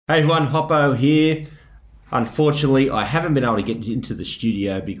Hey everyone, Hoppo here. Unfortunately, I haven't been able to get into the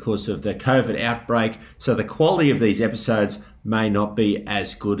studio because of the COVID outbreak, so the quality of these episodes may not be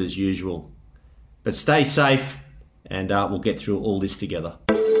as good as usual. But stay safe, and we'll get through all this together.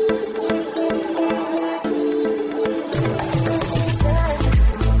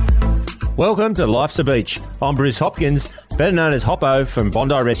 Welcome to Life's a Beach. I'm Bruce Hopkins, better known as Hoppo from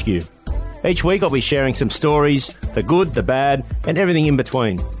Bondi Rescue. Each week I'll be sharing some stories, the good, the bad, and everything in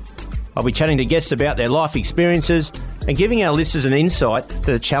between. I'll be chatting to guests about their life experiences and giving our listeners an insight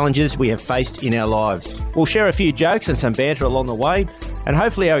to the challenges we have faced in our lives. We'll share a few jokes and some banter along the way, and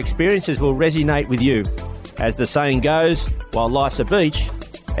hopefully our experiences will resonate with you. As the saying goes, while life's a beach,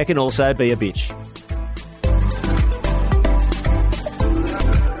 it can also be a bitch.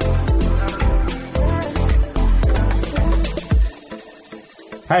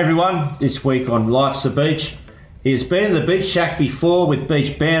 Hey everyone, this week on Life's a Beach, he's been in the beach shack before with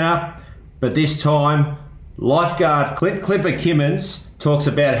Beach Banner, but this time, lifeguard Clint Clipper Kimmins talks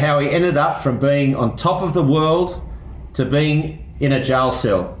about how he ended up from being on top of the world to being in a jail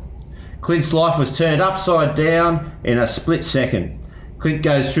cell. Clint's life was turned upside down in a split second. Clint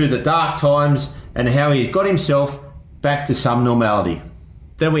goes through the dark times and how he got himself back to some normality.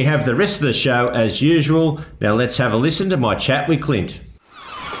 Then we have the rest of the show as usual. Now let's have a listen to my chat with Clint.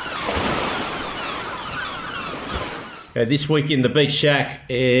 This week in the Beach Shack,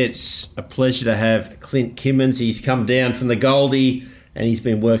 it's a pleasure to have Clint Kimmins. He's come down from the Goldie and he's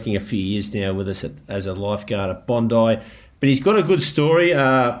been working a few years now with us as a lifeguard at Bondi. But he's got a good story,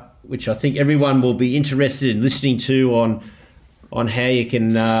 which I think everyone will be interested in listening to on how you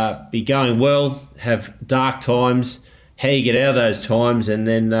can be going well, have dark times, how you get out of those times, and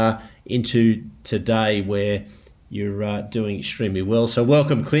then into today where you're doing extremely well. So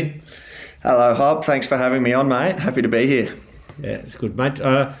welcome, Clint. Hello, Hop. Thanks for having me on, mate. Happy to be here. Yeah, it's good, mate.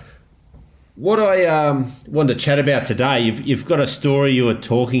 What I wanted to chat about today, you've got a story you were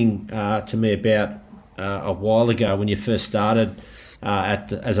talking to me about a while ago when you first started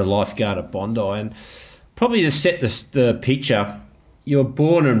as a lifeguard at Bondi, and probably to set the picture, you were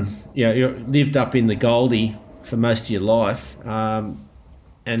born and you lived up in the Goldie for most of your life, and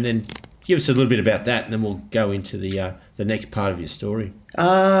then give us a little bit about that, and then we'll go into the next part of your story.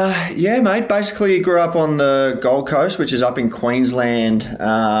 Yeah, mate. Basically, grew up on the Gold Coast, which is up in Queensland,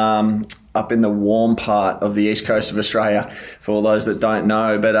 up in the warm part of the east coast of Australia, for all those that don't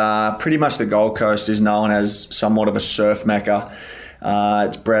know. But pretty much the Gold Coast is known as somewhat of a surf mecca.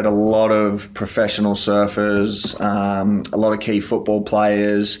 It's bred a lot of professional surfers, a lot of key football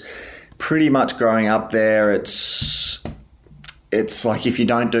players. Pretty much growing up there, it's like if you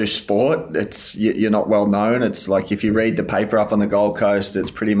don't do sport, you're not well known. It's like if you read the paper up on the Gold Coast, it's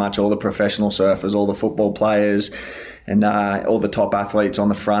pretty much all the professional surfers, all the football players, and all the top athletes on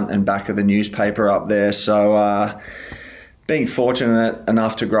the front and back of the newspaper up there. So being fortunate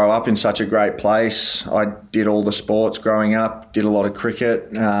enough to grow up in such a great place, I did all the sports growing up, did a lot of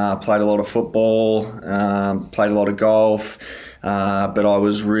cricket, played a lot of football, played a lot of golf, but I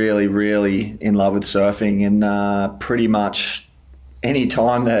was really, really in love with surfing, and pretty much any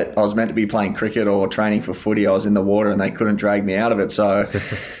time that I was meant to be playing cricket or training for footy, I was in the water and they couldn't drag me out of it. So,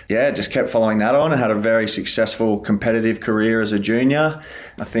 yeah, just kept following that on. I had a very successful competitive career as a junior.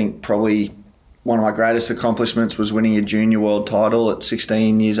 I think probably one of my greatest accomplishments was winning a junior world title at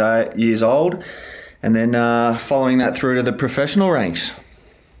 16 years old, and then following that through to the professional ranks.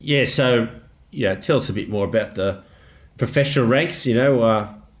 Yeah, so tell us a bit more about the professional ranks. You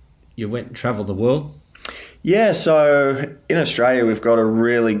went and travelled the world. Yeah, so in Australia, we've got a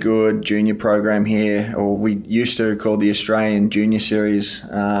really good junior program here, or we used to, called the Australian Junior Series,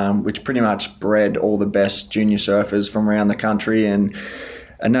 which pretty much bred all the best junior surfers from around the country. And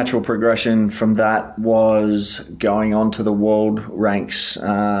a natural progression from that was going on to the world ranks,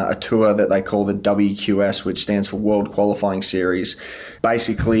 a tour that they call the WQS, which stands for World Qualifying Series.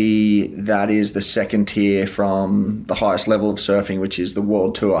 Basically, that is the second tier from the highest level of surfing, which is the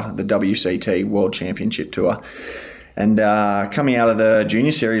World Tour, the WCT, World Championship Tour. And coming out of the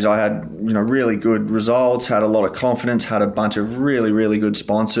junior series, I had really good results, had a lot of confidence, had a bunch of really, really good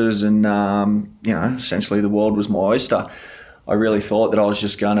sponsors, and essentially the world was my oyster. I really thought that I was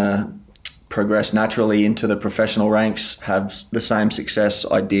just going to progress naturally into the professional ranks, have the same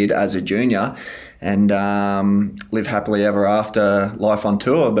success I did as a junior, and live happily ever after life on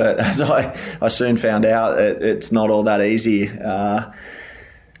tour. But as I soon found out, it's not all that easy.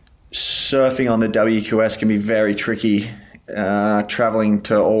 Surfing on the WQS can be very tricky, traveling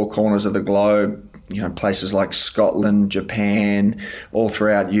to all corners of the globe, places like Scotland, Japan, all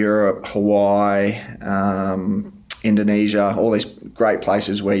throughout Europe, Hawaii, Indonesia, all these great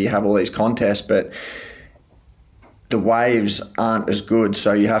places where you have all these contests, but the waves aren't as good,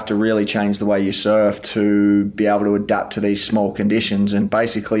 so you have to really change the way you surf to be able to adapt to these small conditions. And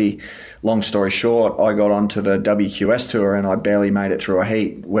basically, long story short, I got onto the WQS tour and I barely made it through a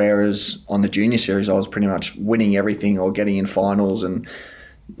heat, whereas on the junior series I was pretty much winning everything or getting in finals. And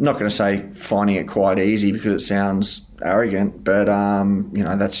I'm not going to say finding it quite easy because it sounds arrogant, but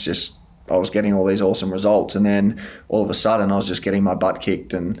that's just, I was getting all these awesome results, and then all of a sudden I was just getting my butt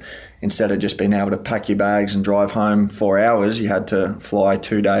kicked, and instead of just being able to pack your bags and drive home 4 hours, you had to fly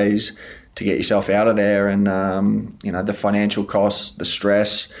 2 days to get yourself out of there. And the financial costs, the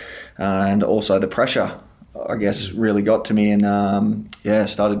stress, and also the pressure, I guess, really got to me, and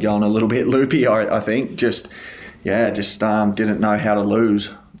started going a little bit loopy. I think just didn't know how to lose,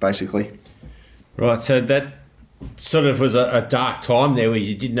 basically. Right, so that sort of was a dark time there where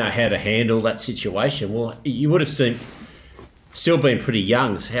you didn't know how to handle that situation. Well, you would have still been pretty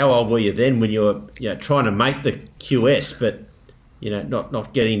young. So how old were you then when you were trying to make the QS, but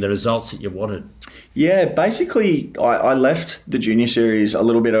not getting the results that you wanted? Yeah, basically I left the junior series a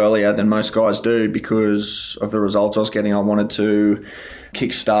little bit earlier than most guys do because of the results I was getting. I wanted to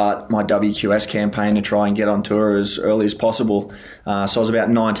kickstart my WQS campaign to try and get on tour as early as possible. So I was about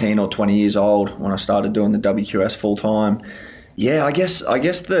 19 or 20 years old when I started doing the WQS full time. Yeah, I guess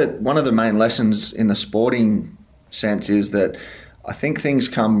that one of the main lessons in the sporting sense is that I think things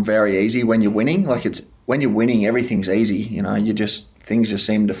come very easy when you're winning. Like when you're winning, everything's easy. Things just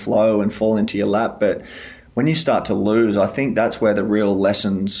seem to flow and fall into your lap. But when you start to lose, I think that's where the real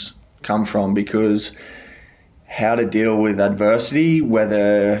lessons come from, because how to deal with adversity,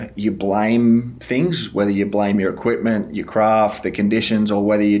 whether you blame things, whether you blame your equipment, your craft, the conditions, or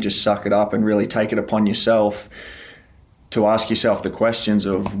whether you just suck it up and really take it upon yourself to ask yourself the questions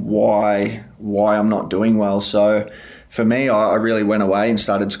of why I'm not doing well. So for me, I really went away and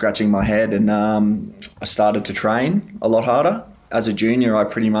started scratching my head, and I started to train a lot harder. As a junior, I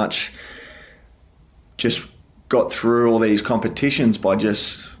pretty much just got through all these competitions by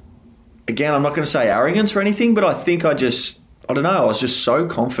just, again, I'm not going to say arrogance or anything, but I think I was just so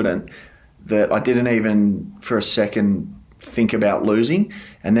confident that I didn't even for a second think about losing.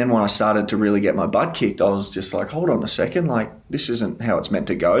 And then when I started to really get my butt kicked, I was just like, hold on a second, like this isn't how it's meant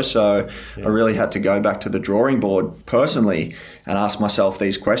to go. So I really had to go back to the drawing board personally and ask myself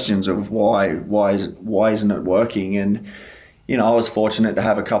these questions of why isn't it working? And I was fortunate to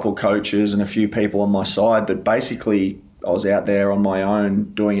have a couple coaches and a few people on my side, but basically I was out there on my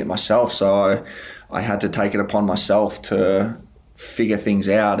own doing it myself. So I had to take it upon myself to figure things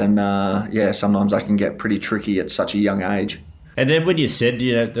out. And sometimes I can get pretty tricky at such a young age. And then when you said,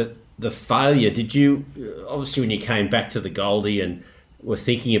 the failure, did you, obviously when you came back to the Goldie and were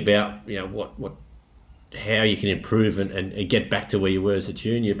thinking about, how you can improve and get back to where you were as a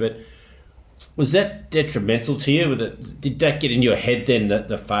junior, but was that detrimental to you? Did that get in your head then,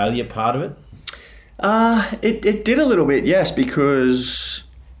 the failure part of it? It did a little bit, yes, because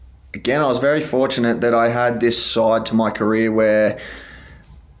again, I was very fortunate that I had this side to my career where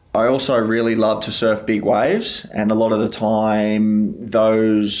I also really love to surf big waves, and a lot of the time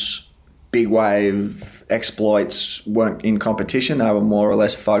those big wave exploits weren't in competition, they were more or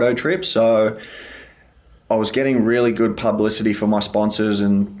less photo trips. So I was getting really good publicity for my sponsors,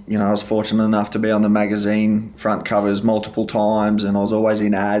 and I was fortunate enough to be on the magazine front covers multiple times, and I was always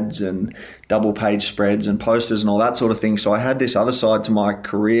in ads and double page spreads and posters and all that sort of thing. So I had this other side to my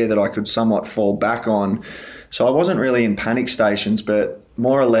career that I could somewhat fall back on. So I wasn't really in panic stations, but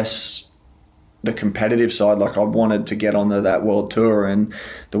more or less the competitive side. Like I wanted to get onto that world tour, and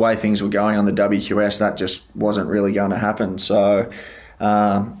the way things were going on the WQS, that just wasn't really going to happen. So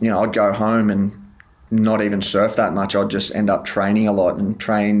I'd go home and not even surf that much. I'd just end up training a lot and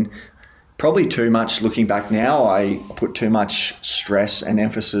train probably too much. Looking back now, I put too much stress and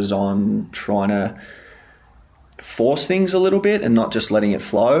emphasis on trying to force things a little bit and not just letting it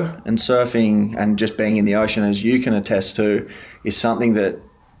flow. And surfing and just being in the ocean, as you can attest to, is something that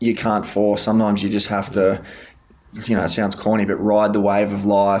you can't force. Sometimes you just have to, it sounds corny, but ride the wave of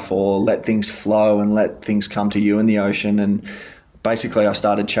life or let things flow and let things come to you in the ocean. And basically I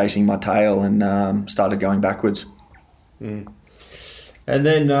started chasing my tail and started going backwards. Mm. And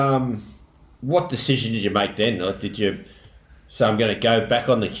then what decision did you make then? Like, did you say, I'm going to go back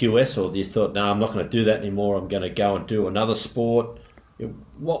on the QS, or you thought, no, I'm not going to do that anymore, I'm going to go and do another sport?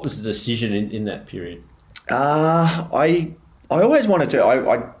 What was the decision in that period? I always wanted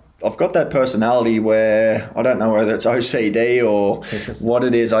to. I've got that personality where I don't know whether it's OCD or what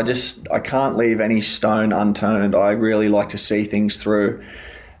it is. I can't leave any stone unturned. I really like to see things through.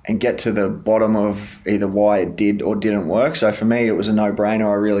 and get to the bottom of either why it did or didn't work. So for me, it was a no-brainer.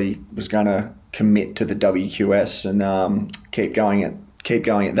 I really was going to commit to the WQS and keep going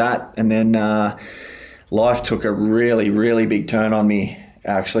at that. And then life took a really, really big turn on me,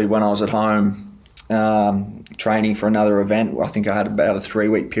 actually, when I was at home training for another event. I think I had about a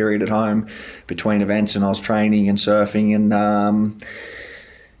 3-week period at home between events, and I was training and surfing. And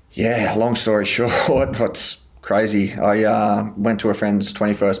long story short, it's crazy. I went to a friend's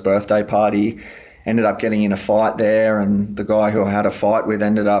 21st birthday party, ended up getting in a fight there, and the guy who I had a fight with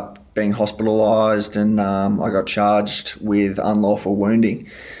ended up being hospitalised, and I got charged with unlawful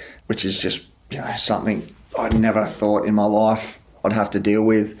wounding, which is just something I never thought in my life I'd have to deal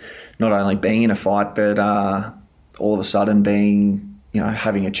with. Not only being in a fight, but all of a sudden being,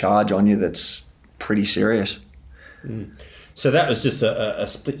 having a charge on you that's pretty serious. So that was just a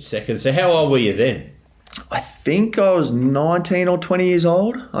split second. So how old were you then? I think I was 19 or 20 years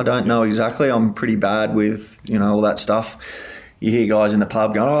old. I don't know exactly. I'm pretty bad with, all that stuff. You hear guys in the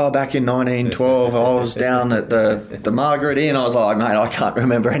pub going, back in 1912, I was down at the Margaret Inn. I was like, mate, I can't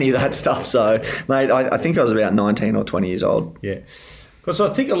remember any of that stuff. So, mate, I think I was about 19 or 20 years old. Yeah. Because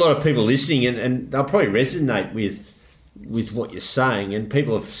I think a lot of people listening, and they'll probably resonate with what you're saying, and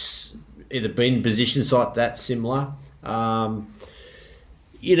people have either been in positions like that, similar.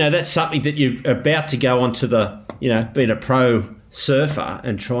 That's something that you're about to go on to being a pro surfer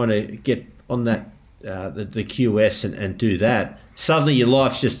and trying to get on that, the QS and do that. Suddenly your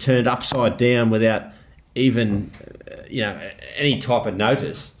life's just turned upside down without even, any type of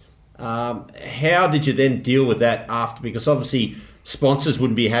notice. How did you then deal with that after? Because obviously sponsors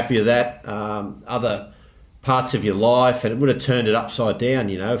wouldn't be happy with that, other parts of your life, and it would have turned it upside down.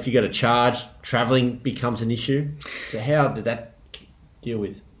 If you got a charge, travelling becomes an issue. So how did that deal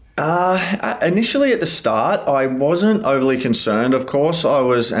with? Initially at the start, I wasn't overly concerned. Of course, I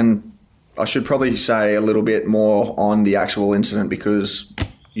was, and I should probably say a little bit more on the actual incident, because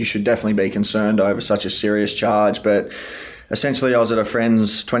you should definitely be concerned over such a serious charge. But essentially, I was at a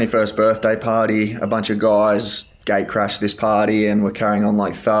friend's 21st birthday party. A bunch of guys gate crashed this party and were carrying on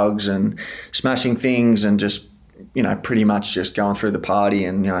like thugs and smashing things and just, pretty much just going through the party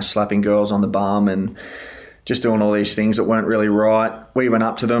and, slapping girls on the bum and just doing all these things that weren't really right. We went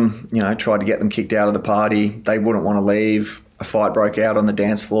up to them, tried to get them kicked out of the party. They wouldn't want to leave. A fight broke out on the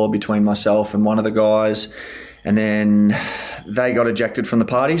dance floor between myself and one of the guys. And then they got ejected from the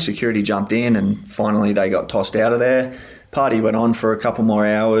party. Security jumped in and finally they got tossed out of there. Party went on for a couple more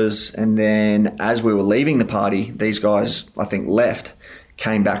hours, and then as we were leaving the party, these guys, I think, left,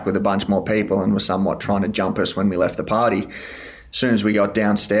 came back with a bunch more people and were somewhat trying to jump us when we left the party. As soon as we got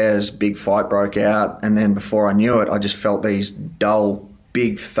downstairs, big fight broke out, and then before I knew it, I just felt these dull,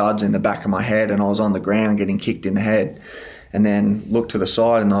 big thuds in the back of my head, and I was on the ground getting kicked in the head. And then looked to the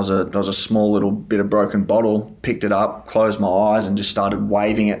side, and there was a small little bit of broken bottle, picked it up, closed my eyes, and just started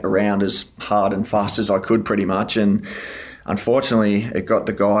waving it around as hard and fast as I could, pretty much. And unfortunately, it got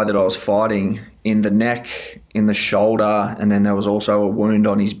the guy that I was fighting in the neck, in the shoulder, and then there was also a wound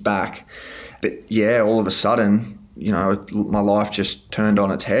on his back. But yeah, all of a sudden, my life just turned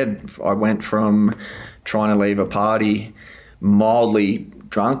on its head. I went from trying to leave a party mildly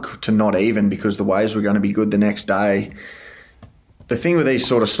drunk to not even, because the waves were going to be good the next day. The thing with these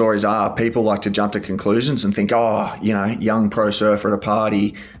sort of stories are people like to jump to conclusions and think, young pro surfer at a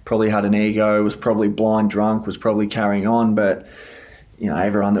party, probably had an ego, was probably blind drunk, was probably carrying on. But,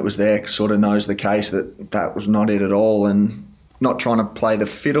 everyone that was there sort of knows the case that was not it at all. And not trying to play the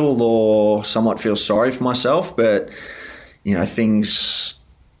fiddle or somewhat feel sorry for myself, but, things,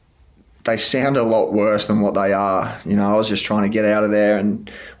 they sound a lot worse than what they are. I was just trying to get out of there,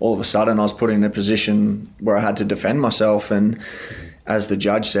 and all of a sudden I was put in a position where I had to defend myself. And as the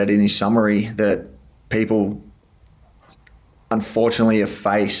judge said in his summary, that people unfortunately are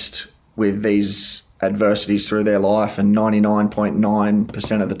faced with these adversities through their life, and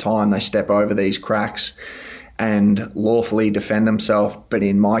 99.9% of the time they step over these cracks and lawfully defend themselves. But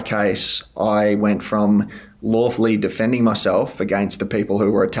in my case, I went from lawfully defending myself against the people who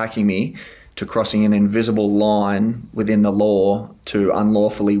were attacking me to crossing an invisible line within the law to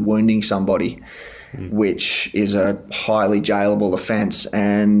unlawfully wounding somebody, which is a highly jailable offence.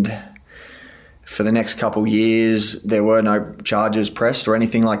 And for the next couple of years, there were no charges pressed or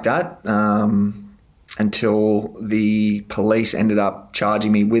anything like that until the police ended up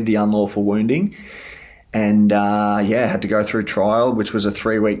charging me with the unlawful wounding. And had to go through trial, which was a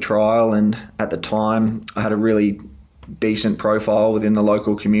 3-week trial. And at the time, I had a really decent profile within the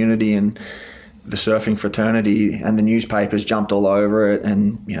local community and the surfing fraternity, and the newspapers jumped all over it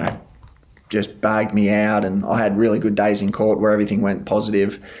and, just bagged me out, and I had really good days in court where everything went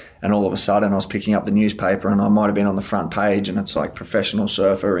positive, and all of a sudden I was picking up the newspaper and I might have been on the front page and it's like professional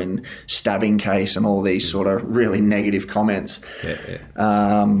surfer in stabbing case and all these sort of really negative comments.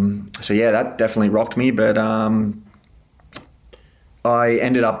 So yeah, that definitely rocked me, but I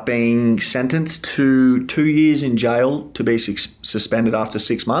ended up being sentenced to 2 years in jail to be suspended after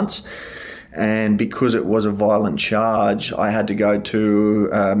 6 months. And because it was a violent charge, I had to go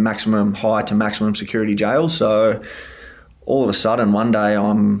to maximum high to maximum security jail. So all of a sudden, one day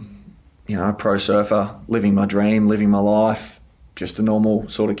I'm, a pro surfer, living my dream, living my life, just a normal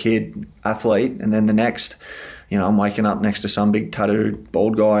sort of kid, athlete. And then the next, I'm waking up next to some big tattooed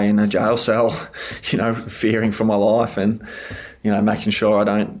bald guy in a jail cell, fearing for my life and, making sure I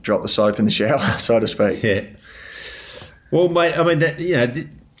don't drop the soap in the shower, so to speak. Yeah. Well, mate, I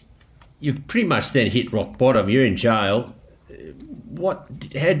mean, you've pretty much then hit rock bottom. You're in jail. How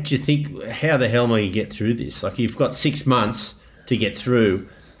did you think, how the hell am I going to get through this? Like, you've got 6 months to get through.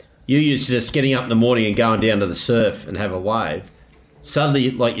 You're used to just getting up in the morning and going down to the surf and have a wave. Suddenly,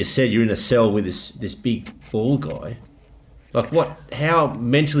 like you said, you're in a cell with this big bald guy. Like, how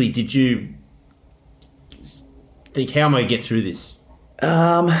mentally did you think, how am I going to get through this?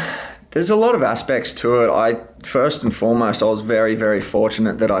 There's a lot of aspects to it. First and foremost, I was very, very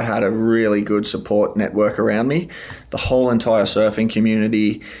fortunate that I had a really good support network around me. The whole entire surfing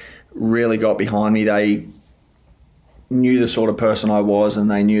community really got behind me. They knew the sort of person I was,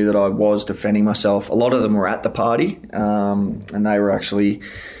 and they knew that I was defending myself. A lot of them were at the party, and they were actually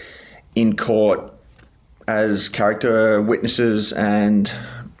in court as character witnesses and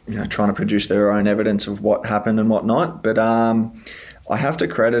trying to produce their own evidence of what happened and whatnot. But I have to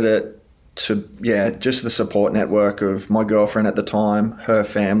credit it to, just the support network of my girlfriend at the time, her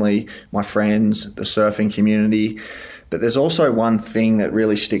family, my friends, the surfing community. But there's also one thing that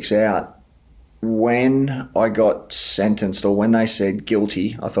really sticks out. When I got sentenced, or when they said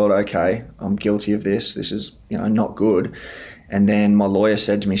guilty, I thought, okay, I'm guilty of this. This is, not good. And then my lawyer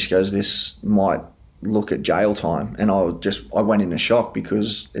said to me, she goes, this might look at jail time. And I went into shock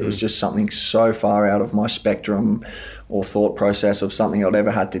because it was just something so far out of my spectrum or thought process of something I'd ever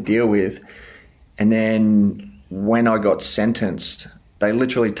had to deal with. And then when I got sentenced, they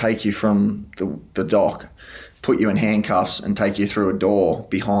literally take you from the dock, put you in handcuffs and take you through a door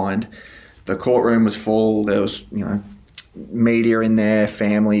behind. The courtroom was full. There was, media in there,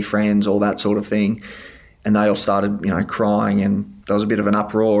 family, friends, all that sort of thing. And they all started, crying, and there was a bit of an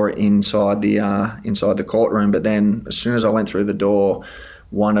uproar inside the courtroom. But then as soon as I went through the door,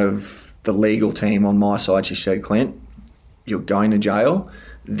 one of the legal team on my side, she said, Clint, you're going to jail.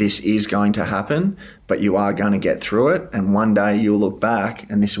 This is going to happen, but you are going to get through it. And one day you'll look back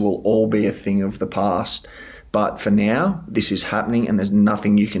and this will all be a thing of the past. But for now, this is happening and there's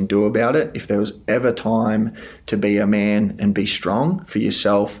nothing you can do about it. If there was ever time to be a man and be strong for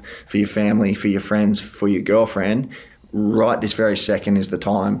yourself, for your family, for your friends, for your girlfriend, right this very second is the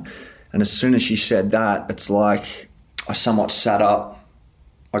time. And as soon as she said that, it's like I somewhat sat up.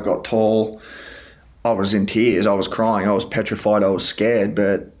 I got tall. I was in tears. I was crying. I was petrified. I was scared.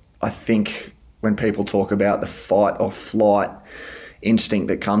 But I think when people talk about the fight or flight instinct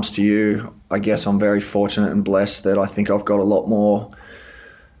that comes to you, I guess I'm very fortunate and blessed that I think I've got a lot more,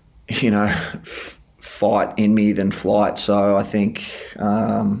 fight in me than flight. So I think, it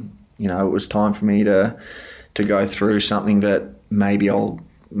was time for me to go through something that maybe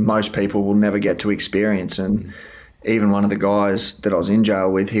most people will never get to experience. And even one of the guys that I was in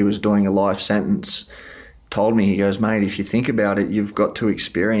jail with, he was doing a life sentence, told me, he goes, mate, if you think about it, you've got to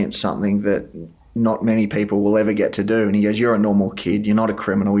experience something that not many people will ever get to do. And he goes, you're a normal kid. You're not a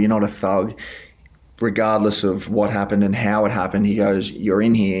criminal. You're not a thug. Regardless of what happened and how it happened, he goes, you're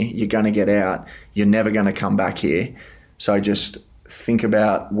in here. You're going to get out. You're never going to come back here. So just think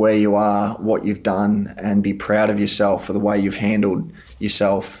about where you are, what you've done, and be proud of yourself for the way you've handled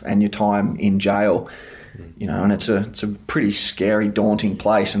yourself and your time in jail. And it's a pretty scary, daunting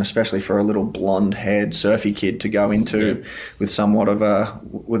place, and especially for a little blonde-haired surfy kid to go into with somewhat of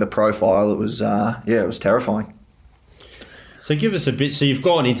a profile. It was it was terrifying. So give us a bit. So you've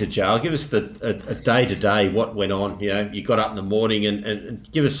gone into jail. Give us a day-to-day, what went on. You got up in the morning and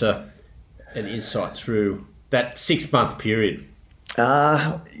give us an insight through that 6-month period.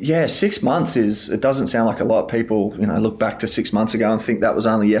 6 months it doesn't sound like a lot. People look back to 6 months ago and think that was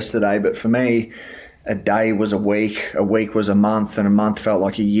only yesterday, but for me, a day was a week was a month, and a month felt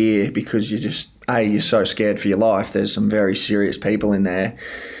like a year, because you're so scared for your life. There's some very serious people in there.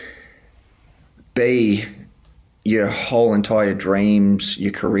 B, your whole entire dreams,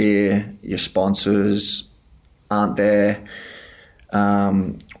 your career, your sponsors aren't there.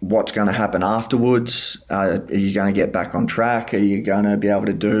 what's going to happen afterwards. Are you going to get back on track? Are you going to be able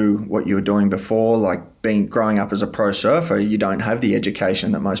to do what you were doing before? Like growing up as a pro surfer, you don't have the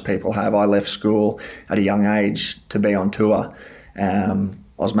education that most people have. I left school at a young age to be on tour. I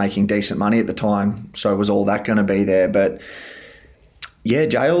was making decent money at the time, so was all that going to be there? But yeah,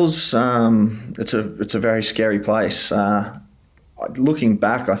 jails, it's a very scary place. Looking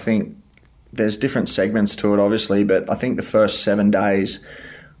back, I think there's different segments to it, obviously, but I think the first 7 days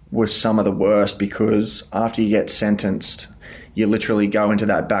was some of the worst, because after you get sentenced, you literally go into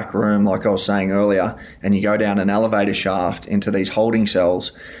that back room, like I was saying earlier, and you go down an elevator shaft into these holding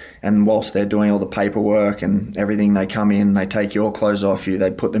cells. And whilst they're doing all the paperwork and everything, they come in, they take your clothes off you, they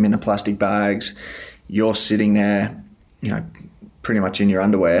put them in the plastic bags. You're sitting there, pretty much in your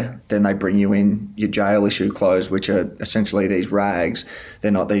underwear. Then they bring you in your jail issue clothes, which are essentially these rags. They're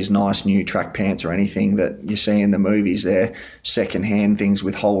not these nice new track pants or anything that you see in the movies. They're second-hand things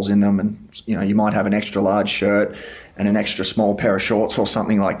with holes in them, and you might have an extra large shirt and an extra small pair of shorts or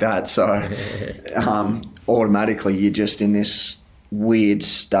something like that. So automatically you're just in this weird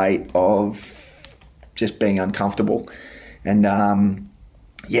state of just being uncomfortable. And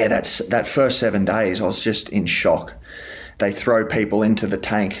that first 7 days I was just in shock. They throw people into the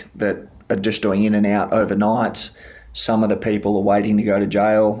tank that are just doing in and out overnights. Some of the people are waiting to go to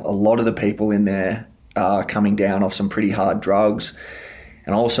jail. A lot of the people in there are coming down off some pretty hard drugs.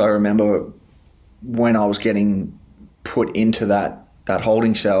 And I also remember when I was getting put into that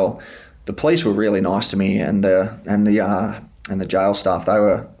holding cell, the police were really nice to me, and the jail staff, they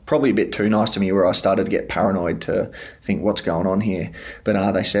were probably a bit too nice to me, where I started to get paranoid to think, what's going on here?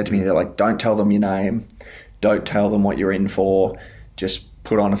 But they said to me, they're like, don't tell them your name. Don't tell them what you're in for. Just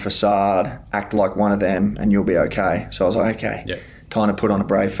put on a facade, act like one of them, and you'll be okay. So I was like, okay. Yep. Time to put on a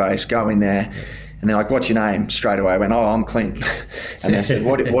brave face, go in there. Yep. And they're like, what's your name? Straight away I went, I'm Clint. And they said,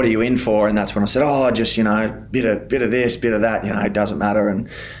 what are you in for? And that's when I said, just, bit of this, bit of that, it doesn't matter. And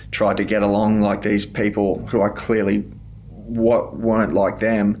tried to get along like these people who I clearly weren't like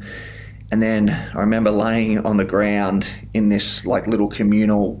them. And then I remember laying on the ground in this like little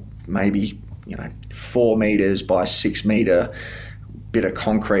communal, maybe 4 meters by 6 meter bit of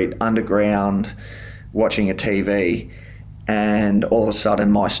concrete underground, watching a TV, and all of a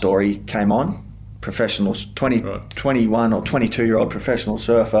sudden my story came on. Professional 21 or 22-year-old professional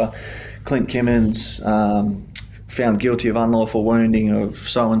surfer, Clint Kimmins, found guilty of unlawful wounding of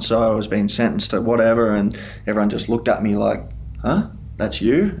so-and-so, has been sentenced to whatever, and everyone just looked at me like, huh? That's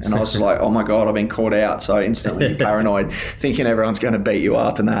you? And I was like, oh my God, I've been caught out. So instantly paranoid, thinking everyone's going to beat you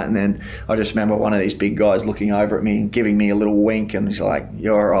up and that. And then I just remember one of these big guys looking over at me and giving me a little wink, and he's like,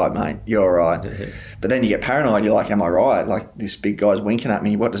 you're all right, mate, you're all right. But then you get paranoid, you're like, am I right? Like, this big guy's winking at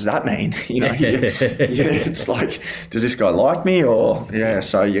me, what does that mean? It's like, does this guy like me? Or,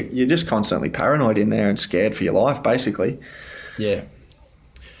 so you're just constantly paranoid in there and scared for your life, basically. Yeah.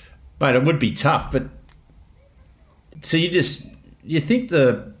 Mate, it would be tough, but so you think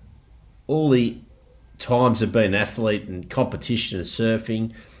all the times of being an athlete and competition and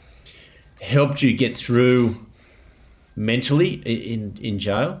surfing helped you get through mentally in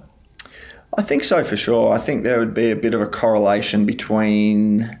jail? I think so, for sure. I think there would be a bit of a correlation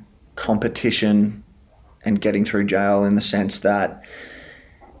between competition and getting through jail, in the sense that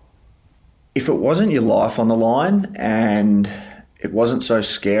if it wasn't your life on the line and it wasn't so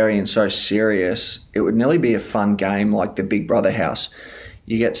scary and so serious, it would nearly be a fun game like the Big Brother house.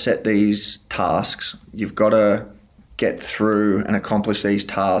 You get set these tasks. You've got to get through and accomplish these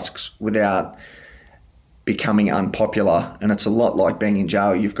tasks without becoming unpopular. And it's a lot like being in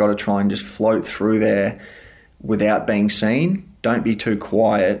jail. You've got to try and just float through there without being seen. Don't be too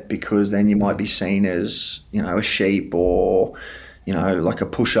quiet, because then you might be seen as, a sheep or like a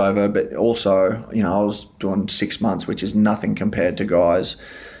pushover. But also, I was doing 6 months, which is nothing compared to guys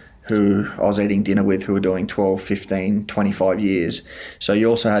who I was eating dinner with who were doing 12, 15, 25 years. So you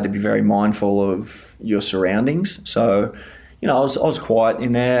also had to be very mindful of your surroundings. So, I was quiet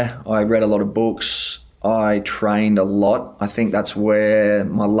in there. I read a lot of books. I trained a lot. I think that's where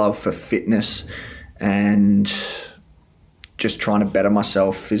my love for fitness and just trying to better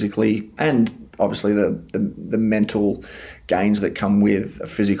myself physically, and obviously the mental gains that come with a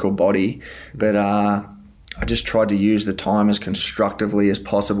physical body. But I just tried to use the time as constructively as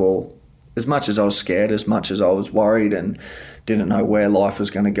possible, as much as I was scared, as much as I was worried and didn't know where life was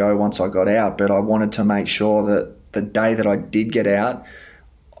going to go once I got out. But I wanted to make sure that the day that I did get out,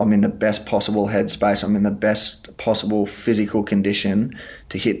 I'm in the best possible headspace. I'm in the best possible physical condition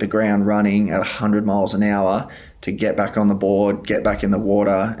to hit the ground running at 100 miles an hour, to get back on the board, get back in the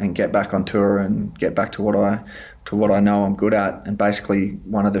water, and get back on tour and get back to what I know I'm good at, and basically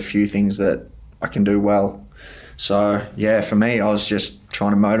one of the few things that I can do well. So yeah, for me, I was just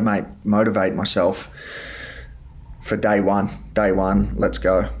trying to motivate myself for day one. Let's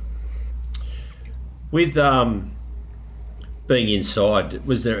go. With being inside,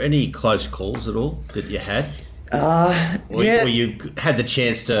 was there any close calls at all that you had? Yeah. Or you had the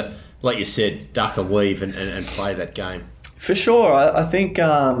chance to, like you said, duck and weave and play that game? For sure. I think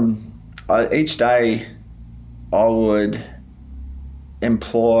each day I would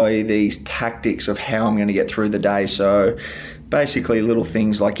employ these tactics of how I'm going to get through the day. So basically little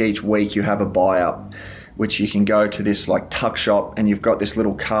things like each week you have a buy-up, which you can go to this like tuck shop and you've got this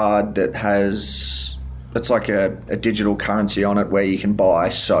little card that has... It's like a digital currency on it where you can buy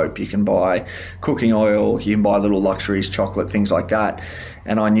soap, you can buy cooking oil, you can buy little luxuries, chocolate, things like that.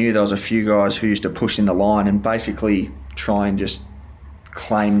 And I knew there was a few guys who used to push in the line and basically try and just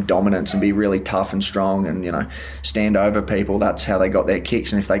claim dominance and be really tough and strong and, you know, stand over people. That's how they got their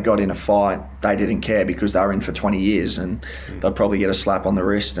kicks. And if they got in a fight, they didn't care because they were in for 20 years and they'd probably get a slap on the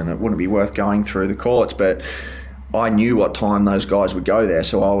wrist and it wouldn't be worth going through the courts. But I knew what time those guys would go there,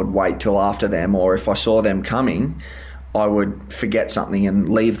 so I would wait till after them, or if I saw them coming, I would forget something and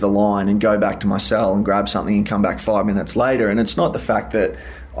leave the line and go back to my cell and grab something and come back 5 minutes later. And it's not the fact that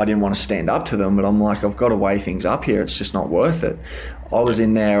I didn't want to stand up to them, but I'm like, I've got to weigh things up here. It's just not worth it. I was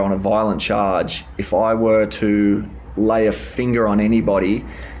in there on a violent charge. If I were to lay a finger on anybody,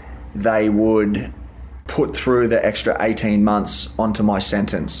 they would put through the extra 18 months onto my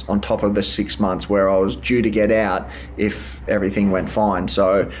sentence on top of the 6 months where I was due to get out if everything went fine.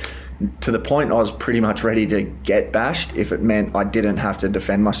 So to the point I was pretty much ready to get bashed if it meant I didn't have to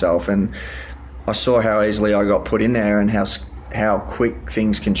defend myself. And I saw how easily I got put in there and how quick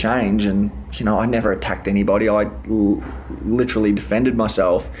things can change. And, you know, I never attacked anybody. I literally defended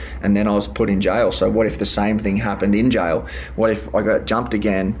myself and then I was put in jail. So what if the same thing happened in jail? What if I got jumped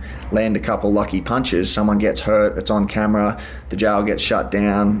again, land a couple lucky punches, someone gets hurt, it's on camera, the jail gets shut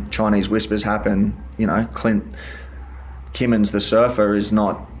down, Chinese whispers happen, you know, Clint Kimmins, the surfer, is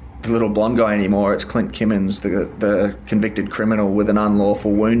not the little blonde guy anymore. It's Clint Kimmins, the convicted criminal with an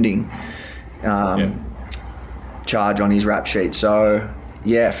unlawful wounding charge on his rap sheet. So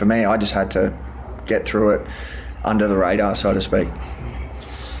yeah, for me, I just had to get through it under the radar, so to speak.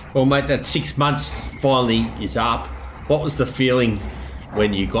 Well, mate, that 6 months finally is up. What was the feeling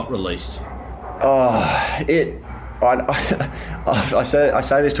when you got released? I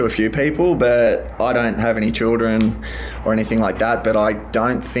say this to a few people, but I don't have any children or anything like that, but I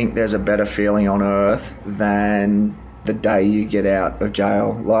don't think there's a better feeling on earth than the day you get out of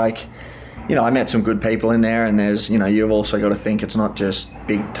jail. Like, you know, I met some good people in there, and there's, you know, you've also got to think it's not just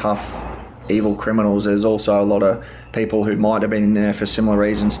big, tough, evil criminals. There's also a lot of people who might have been in there for similar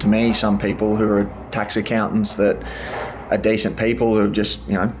reasons to me. Some people who are tax accountants that are decent people who have just,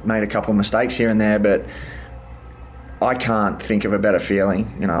 you know, made a couple of mistakes here and there. But I can't think of a better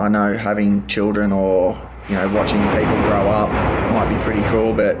feeling. You know, I know having children or, you know, watching people grow up might be pretty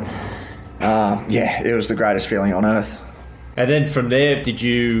cool, but yeah, it was the greatest feeling on earth. And then from there, did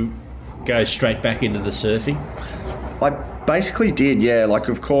you go straight back into the surfing? I basically did, yeah. Like,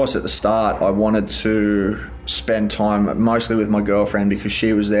 of course, at the start, I wanted to spend time mostly with my girlfriend because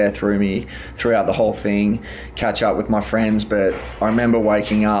she was there throughout the whole thing, catch up with my friends. But I remember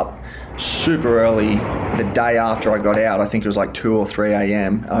waking up super early the day after I got out. I think it was like 2 or 3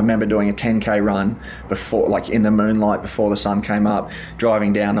 a.m. I remember doing a 10K run before, like in the moonlight before the sun came up,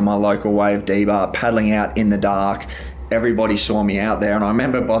 driving down to my local wave D-bar, paddling out in the dark. Everybody saw me out there, and I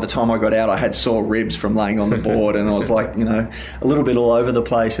remember by the time I got out I had sore ribs from laying on the board and I was like, you know, a little bit all over the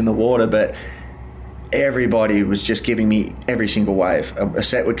place in the water, but everybody was just giving me every single wave. A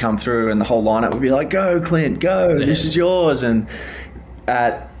set would come through and the whole lineup would be like, go Clint, go, this is yours. And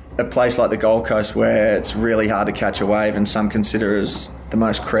at a place like the Gold Coast where it's really hard to catch a wave and some consider as the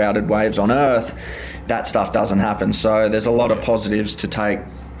most crowded waves on earth, that stuff doesn't happen. So there's a lot of positives to take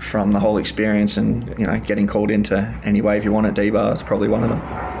from the whole experience, and, you know, getting called into any wave you want at D-Bar is probably one of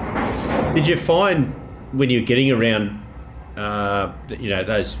them. Did you find when you're getting around, you know,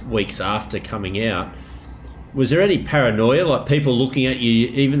 those weeks after coming out, was there any paranoia, like people looking at you,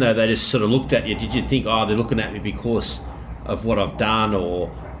 even though they just sort of looked at you? Did you think, oh, they're looking at me because of what I've done or,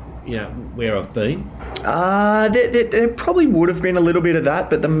 you know, where I've been? There probably would have been a little bit of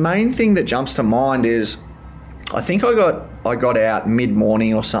that, but the main thing that jumps to mind is I think I got out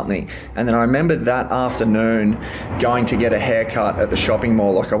mid-morning or something, and then I remember that afternoon going to get a haircut at the shopping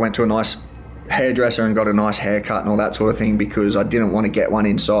mall. Like, I went to a nice hairdresser and got a nice haircut and all that sort of thing because I didn't want to get one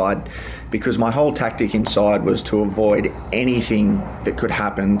inside, because my whole tactic inside was to avoid anything that could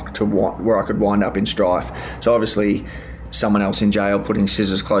happen to where I could wind up in strife. So obviously someone else in jail putting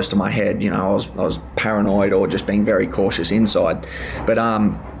scissors close to my head, I was paranoid or just being very cautious inside. But I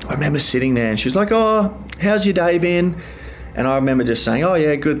remember sitting there and she was like, "Oh, how's your day been?" And I remember just saying, "Oh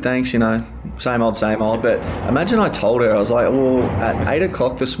yeah, good, thanks, same old, same old." But imagine I told her, I was like, well, at 8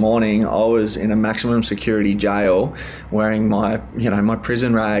 o'clock this morning, I was in a maximum security jail wearing my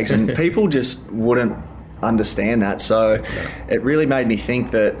prison rags, and people just wouldn't understand that. So it really made me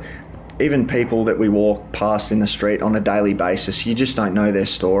think that even people that we walk past in the street on a daily basis, you just don't know their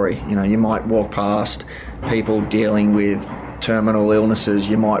story. You might walk past people dealing with terminal illnesses.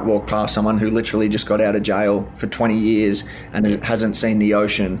 You might walk past someone who literally just got out of jail for 20 years and hasn't seen the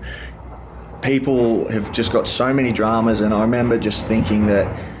ocean. People have just got so many dramas, and I remember just thinking that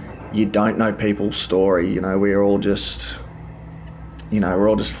you don't know people's story. We're all just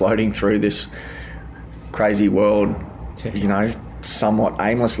floating through this crazy world, somewhat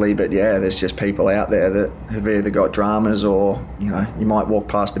aimlessly, but yeah, there's just people out there that have either got dramas or, you might walk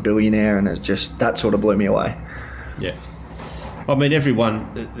past a billionaire, and it's just, that sort of blew me away. Yeah. I mean,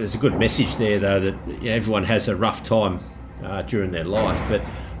 there's a good message there, though, that everyone has a rough time during their life, but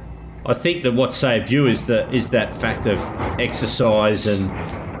I think that what saved you is that fact of exercise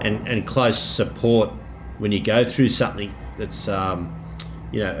and close support when you go through something that's, a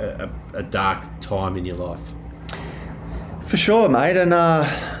dark time in your life. For sure, mate, and I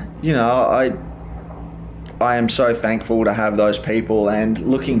am so thankful to have those people, and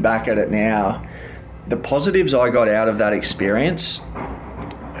looking back at it now, the positives I got out of that experience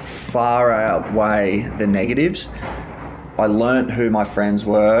far outweigh the negatives. I learnt who my friends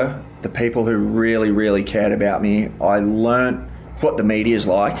were, the people who really, really cared about me. I learnt what the media is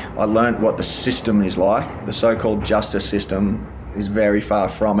like. I learnt what the system is like. The so-called justice system is very far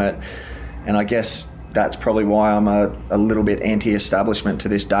from it, and I guess that's probably why I'm a little bit anti-establishment to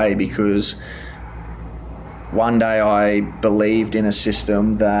this day, because one day I believed in a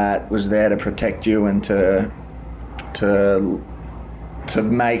system that was there to protect you and to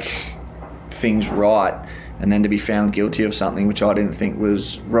make things right, and then to be found guilty of something which I didn't think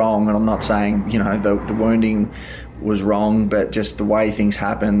was wrong. And I'm not saying, the wounding was wrong, but just the way things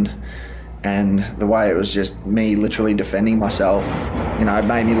happened and the way it was just me literally defending myself, it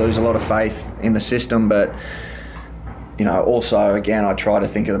made me lose a lot of faith in the system. But, also, again, I try to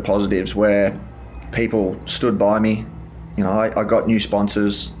think of the positives where people stood by me. I got new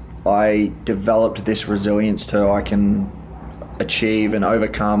sponsors. I developed this resilience to I can achieve and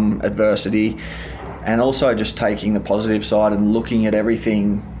overcome adversity, and also just taking the positive side and looking at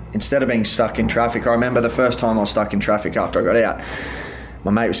everything instead of being stuck in traffic. I remember the first time I was stuck in traffic after I got out. My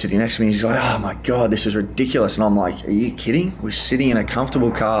mate was sitting next to me. He's like, "Oh my God, this is ridiculous." And I'm like, "Are you kidding? We're sitting in a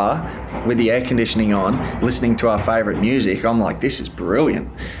comfortable car with the air conditioning on, listening to our favourite music." I'm like, "This is brilliant."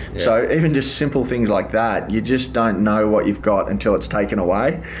 Yeah. So even just simple things like that, you just don't know what you've got until it's taken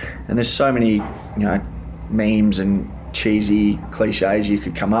away. And there's so many, memes and cheesy cliches you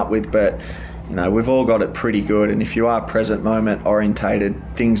could come up with, but we've all got it pretty good. And if you are present moment orientated,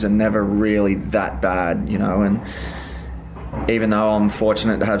 things are never really that bad, and even though I'm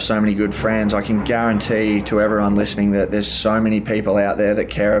fortunate to have so many good friends, I can guarantee to everyone listening that there's so many people out there that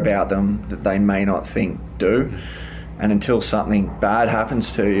care about them that they may not think do. And until something bad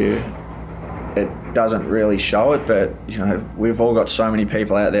happens to you, it doesn't really show it. But, we've all got so many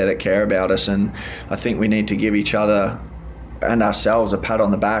people out there that care about us, and I think we need to give each other and ourselves a pat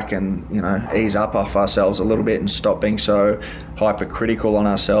on the back and, ease up off ourselves a little bit and stop being so hypercritical on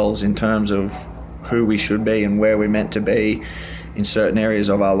ourselves in terms of who we should be and where we're meant to be in certain areas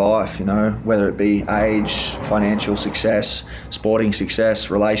of our life, whether it be age, financial success, sporting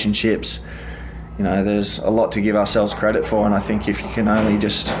success, relationships. There's a lot to give ourselves credit for, and I think if you can only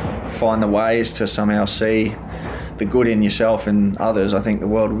just find the ways to somehow see the good in yourself and others, I think the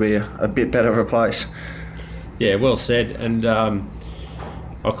world will be a bit better of a place. Yeah, well said, and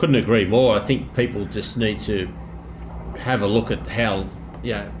I couldn't agree more. I think people just need to have a look at how,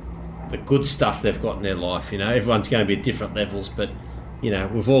 the good stuff they've got in their life. Everyone's going to be at different levels, but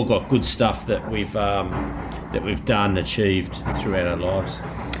we've all got good stuff that we've done, achieved throughout our lives.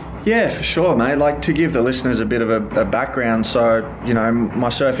 Yeah, for sure, mate. Like, to give the listeners a bit of a background, so my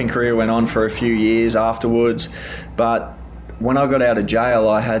surfing career went on for a few years afterwards, but when I got out of jail,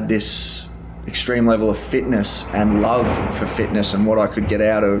 I had this extreme level of fitness and love for fitness and what I could get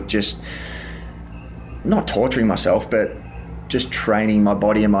out of just not torturing myself, but just training my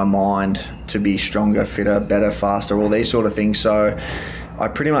body and my mind to be stronger, fitter, better, faster, all these sort of things. So I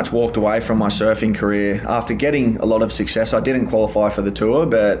pretty much walked away from my surfing career after getting a lot of success. I didn't qualify for the tour,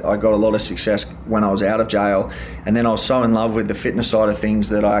 but I got a lot of success when I was out of jail. And then I was so in love with the fitness side of things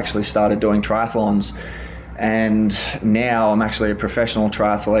that I actually started doing triathlons. And now I'm actually a professional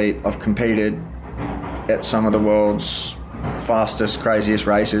triathlete. I've competed at some of the world's fastest, craziest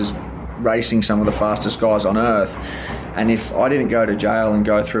races, racing some of the fastest guys on earth. And if I didn't go to jail and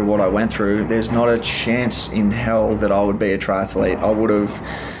go through what I went through, there's not a chance in hell that I would be a triathlete. I would have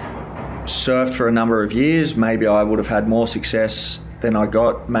surfed for a number of years. Maybe I would have had more success than I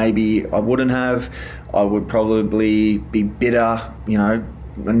got. Maybe I wouldn't have. I would probably be bitter,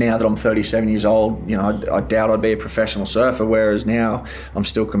 now that I'm 37 years old, I doubt I'd be a professional surfer, whereas now I'm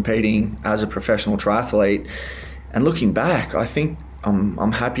still competing as a professional triathlete. And looking back, I think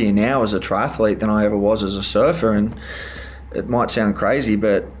I'm happier now as a triathlete than I ever was as a surfer. And it might sound crazy,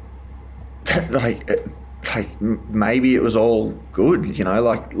 but maybe it was all good,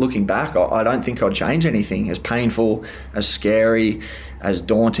 looking back, I don't think I'd change anything. As painful, as scary, as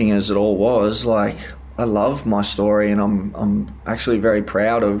daunting as it all was, I love my story, and I'm actually very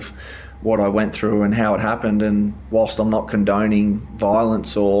proud of what I went through and how it happened. And whilst I'm not condoning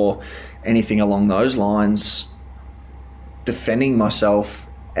violence or anything along those lines, defending myself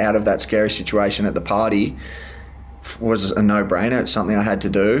out of that scary situation at the party was a no-brainer. It's something I had to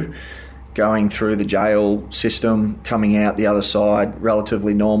do. Going through the jail system, coming out the other side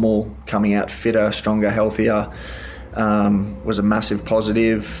relatively normal, coming out fitter, stronger, healthier, was a massive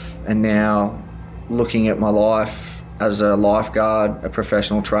positive. And now looking at my life as a lifeguard, a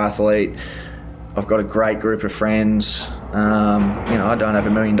professional triathlete, I've got a great group of friends. I don't have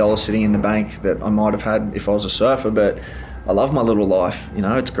 $1 million sitting in the bank that I might have had if I was a surfer, but I love my little life.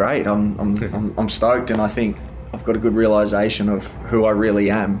 It's great. I'm stoked, and I think I've got a good realization of who I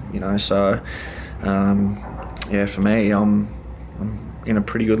really am. So for me, I'm in a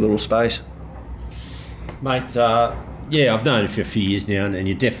pretty good little space, mate. I've known you for a few years now, and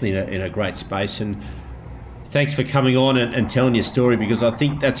you're definitely in a great space. And thanks for coming on and telling your story, because I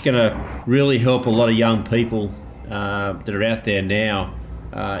think that's going to really help a lot of young people that are out there now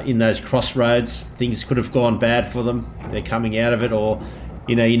in those crossroads. Things could have gone bad for them. They're coming out of it, or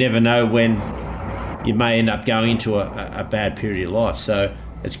you never know when you may end up going into a bad period of life. So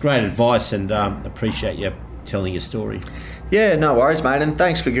it's great advice, and appreciate you telling your story. Yeah, no worries, mate, and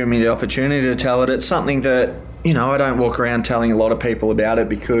thanks for giving me the opportunity to tell it. It's something that I don't walk around telling a lot of people about it,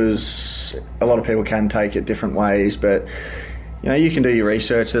 because a lot of people can take it different ways. But you can do your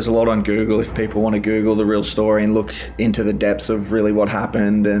research. There's a lot on Google if people want to Google the real story and look into the depths of really what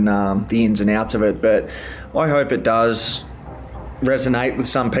happened and the ins and outs of it. But I hope it does resonate with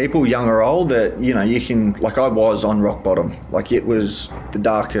some people, young or old, that you can, I was on rock bottom. It was the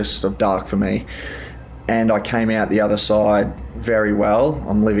darkest of dark for me, and I came out the other side very well.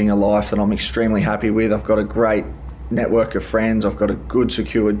 I'm living a life that I'm extremely happy with. I've got a great network of friends. I've got a good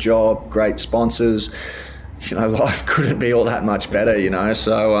secure job, great sponsors. Life couldn't be all that much better,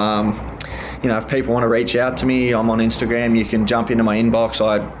 So, if people want to reach out to me, I'm on Instagram. You can jump into my inbox.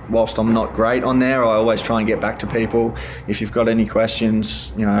 Whilst I'm not great on there, I always try and get back to people. If you've got any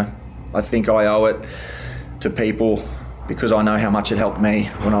questions, I think I owe it to people, because I know how much it helped me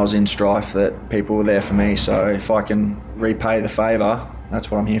when I was in strife, that people were there for me. So if I can repay the favour, that's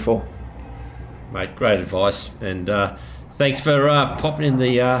what I'm here for. Mate, great advice. And thanks for popping in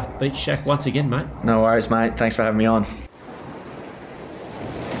the Beach Shack once again, mate. No worries, mate. Thanks for having me on.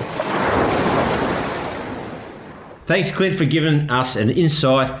 Thanks, Clint, for giving us an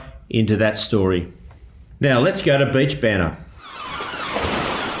insight into that story. Now, let's go to Beach Banner.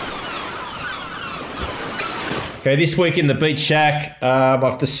 Okay, this week in the Beach Shack,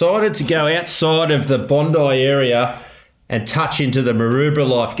 I've decided to go outside of the Bondi area and touch into the Maroubra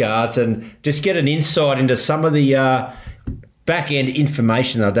lifeguards and just get an insight into some of the back-end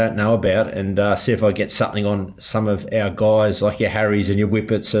information I don't know about, and see if I get something on some of our guys like your Harrys and your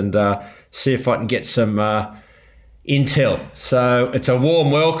Whippets, and see if I can get some intel. So it's a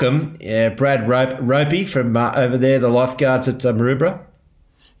warm welcome, Brad Ropey from over there, the lifeguards at Maroubra.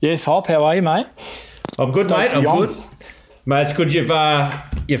 Yes, Hop, how are you, mate? I'm good, mate. I'm good. Mate, it's good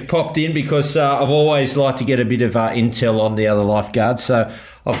you've popped in, because I've always liked to get a bit of intel on the other lifeguards. So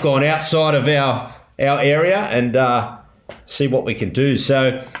I've gone outside of our area and see what we can do.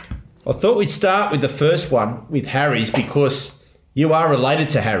 So I thought we'd start with the first one with Harry's, because you are related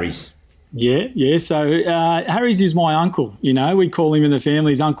to Harry's. Yeah. So Harry's is my uncle. We call him in the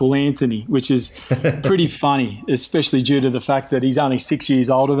family Uncle Anthony, which is pretty funny, especially due to the fact that he's only 6 years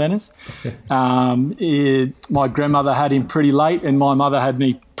older than us. My grandmother had him pretty late, and my mother had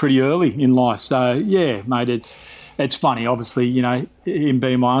me pretty early in life. So yeah, mate, it's funny, obviously, him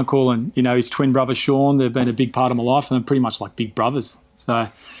being my uncle and, his twin brother Sean, they've been a big part of my life and they're pretty much like big brothers. So,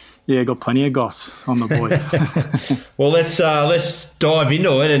 yeah, got plenty of goss on the boys. Well, let's dive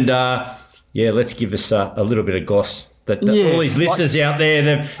into it and, let's give us a little bit of goss. All these listeners out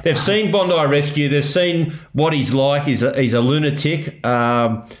there, they've seen Bondi Rescue, they've seen what he's like. He's a lunatic,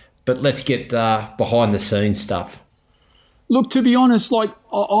 but let's get behind the scenes stuff. Look, to be honest,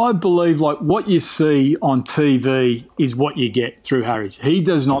 I believe what you see on TV is what you get through Harry's. He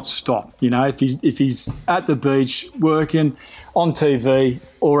does not stop. If he's at the beach working on TV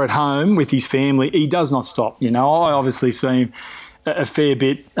or at home with his family, he does not stop. I obviously see him a fair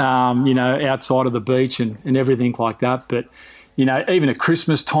bit, outside of the beach and everything like that. But, even at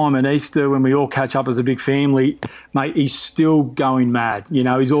Christmas time and Easter when we all catch up as a big family, mate, he's still going mad.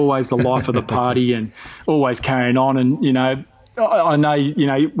 He's always the life of the party and always carrying on. And, I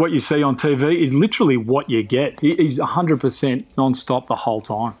know, what you see on TV is literally what you get. He's 100% non-stop the whole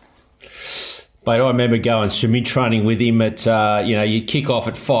time. Mate, I remember going swimming training with him at, you kick off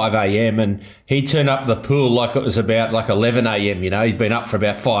at 5 a.m. and he turned up the pool like it was about 11 a.m. He'd been up for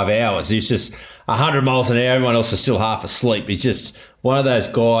about 5 hours. He was just 100 miles an hour. Everyone else is still half asleep. He's just one of those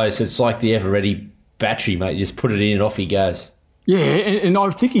guys. It's like the ever-ready battery, mate. You just put it in and off he goes. Yeah, and I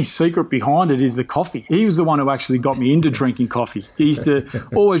think his secret behind it is the coffee. He was the one who actually got me into drinking coffee. He used to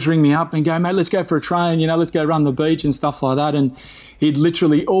always ring me up and go, mate, let's go for a train, let's go run the beach and stuff like that. And he'd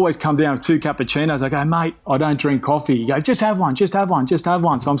literally always come down with 2 cappuccinos. I go, mate, I don't drink coffee. He goes, just have one, just have one, just have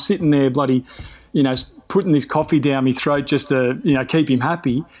one. So I'm sitting there bloody, putting this coffee down my throat just to, keep him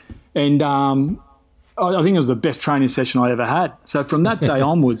happy. And I think it was the best training session I ever had. So from that day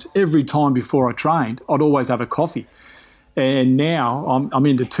onwards, every time before I trained, I'd always have a coffee. And now I'm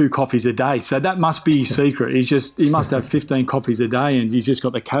into 2 coffees a day. So that must be his secret. He must have 15 coffees a day and he's just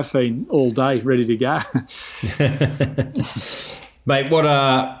got the caffeine all day ready to go. Mate,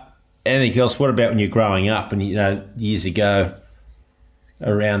 anything else? What about when you're growing up and, years ago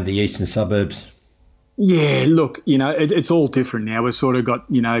around the eastern suburbs? Yeah, look, it's all different now. We've sort of got,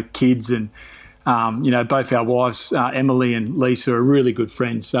 kids and, both our wives, Emily and Lisa, are really good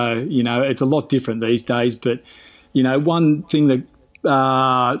friends. So, it's a lot different these days. But, one thing that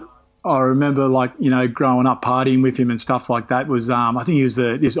I remember, growing up partying with him and stuff like that was, I think he was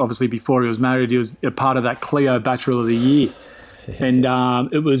this obviously before he was married, he was a part of that Cleo Bachelor of the Year. And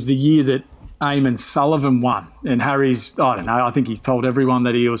it was the year that Eamon Sullivan won. And Harry's, I don't know, I think he's told everyone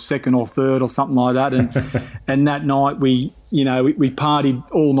that he was second or third or something like that. And that night we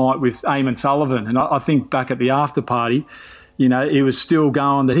partied all night with Eamon Sullivan. And I think back at the after party, he was still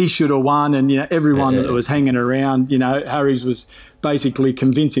going that he should have won, and everyone that was hanging around, Harry's was basically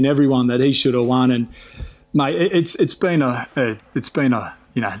convincing everyone that he should have won. And mate, it's been a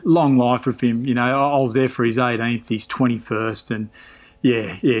long life with him. I was there for his 18th, his 21st, and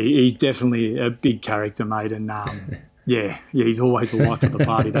he's definitely a big character, mate. And he's always the life of the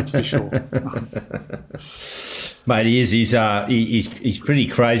party, that's for sure. Mate, he is. He's pretty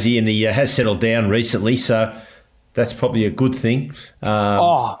crazy, and he has settled down recently, so that's probably a good thing.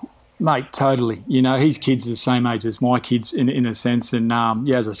 Mate, totally. His kids are the same age as my kids in a sense. And,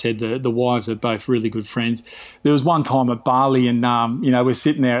 as I said, the wives are both really good friends. There was one time at Bali and, we're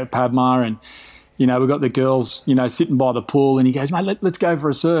sitting there at Padma and, we've got the girls, sitting by the pool and he goes, mate, let's go for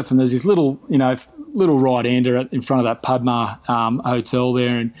a surf. And there's this little right-hander in front of that Padma hotel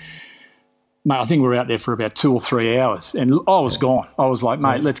there. And, mate, I think we were out there for about 2 or 3 hours and I was gone. I was like,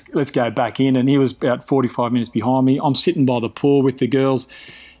 mate, let's go back in. And he was about 45 minutes behind me. I'm sitting by the pool with the girls,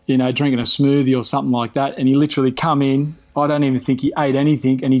 drinking a smoothie or something like that. And he literally come in. I don't even think he ate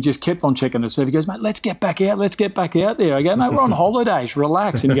anything. And he just kept on checking the surf. He goes, mate, let's get back out. Let's get back out there. I go, mate, we're on holidays.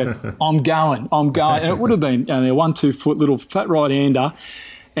 Relax. And he goes, I'm going. And it would have been a 1-2 foot little fat right-hander.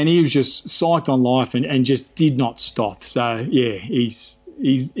 And he was just psyched on life and just did not stop. So, yeah, he's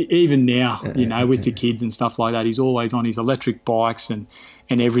even now, with the kids and stuff like that, he's always on his electric bikes and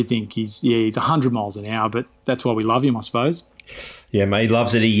everything. He's 100 miles an hour, but that's why we love him, I suppose. Yeah, mate, he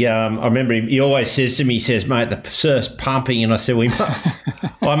loves it. I remember him, he always says to me, he says, mate, the surf's pumping. And I said,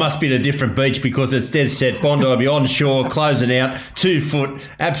 I must be at a different beach because it's dead set. Bondi will be onshore, closing out, 2 foot,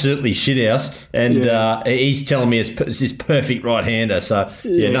 absolutely shithouse. And he's telling me it's this perfect right-hander. So,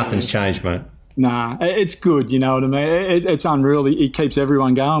 nothing's changed, mate. Nah, it's good, you know what I mean? It's unreal. He keeps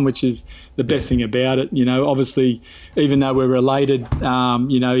everyone going, which is the best thing about it. Obviously, even though we're related,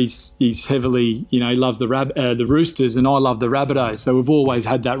 he's heavily, he loves the Roosters and I love the Rabbitohs. So we've always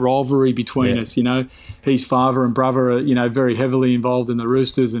had that rivalry between us, His father and brother are, very heavily involved in the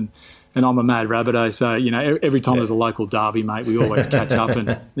Roosters and I'm a mad Rabbitoh. So, every time there's a local derby, mate, we always catch up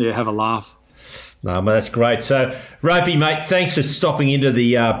and, have a laugh. No, but that's great. So, Ropey, mate, thanks for stopping into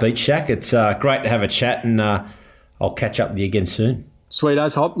the Beach Shack. It's great to have a chat, and I'll catch up with you again soon. Sweet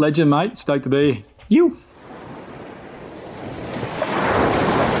as hop, legend, mate. Stoked to be here. You.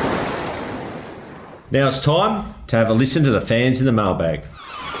 Now it's time to have a listen to the fans in the mailbag.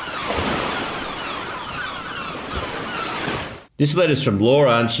 This letter's from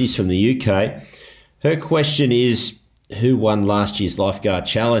Laura, and she's from the UK. Her question is, who won last year's Lifeguard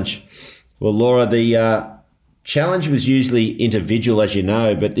Challenge? Well, Laura, the challenge was usually individual, as you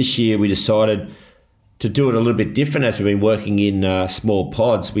know, but this year we decided to do it a little bit different as we've been working in small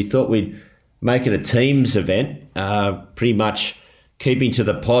pods. We thought we'd make it a teams event, pretty much keeping to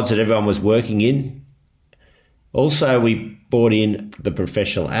the pods that everyone was working in. Also, we brought in the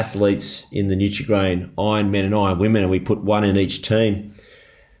professional athletes in the Nutrigrain Iron Men and Iron Women, and we put one in each team.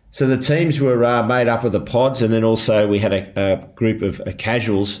 So the teams were made up of the pods, and then also we had a group of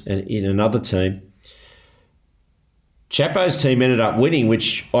casuals in another team. Chapo's team ended up winning,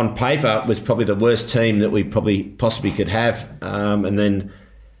 which on paper was probably the worst team that we probably possibly could have. And then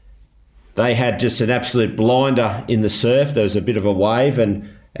they had just an absolute blinder in the surf. There was a bit of a wave, and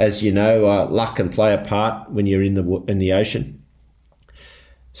as you know, luck can play a part when you're in the ocean.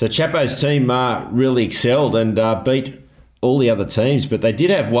 So Chapo's team really excelled and beat all the other teams, but they did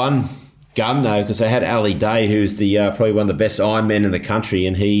have one gun though, because they had Ali Day, who's the probably one of the best Ironmen in the country,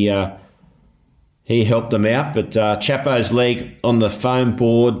 and he helped them out. But Chapo's leg on the foam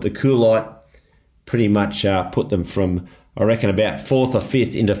board, the Coolite, pretty much put them from, I reckon, about 4th or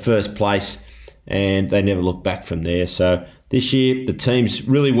 5th into first place, and they never looked back from there. So this year the teams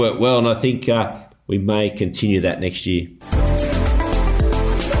really worked well, and I think we may continue that next year.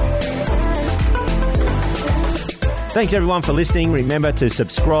 Thanks everyone for listening. Remember to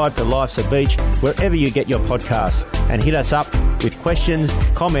subscribe to Life's a Beach wherever you get your podcasts, and hit us up with questions,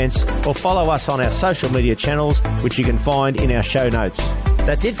 comments, or follow us on our social media channels, which you can find in our show notes.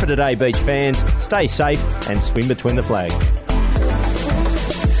 That's it for today, beach fans. Stay safe and swim between the flags.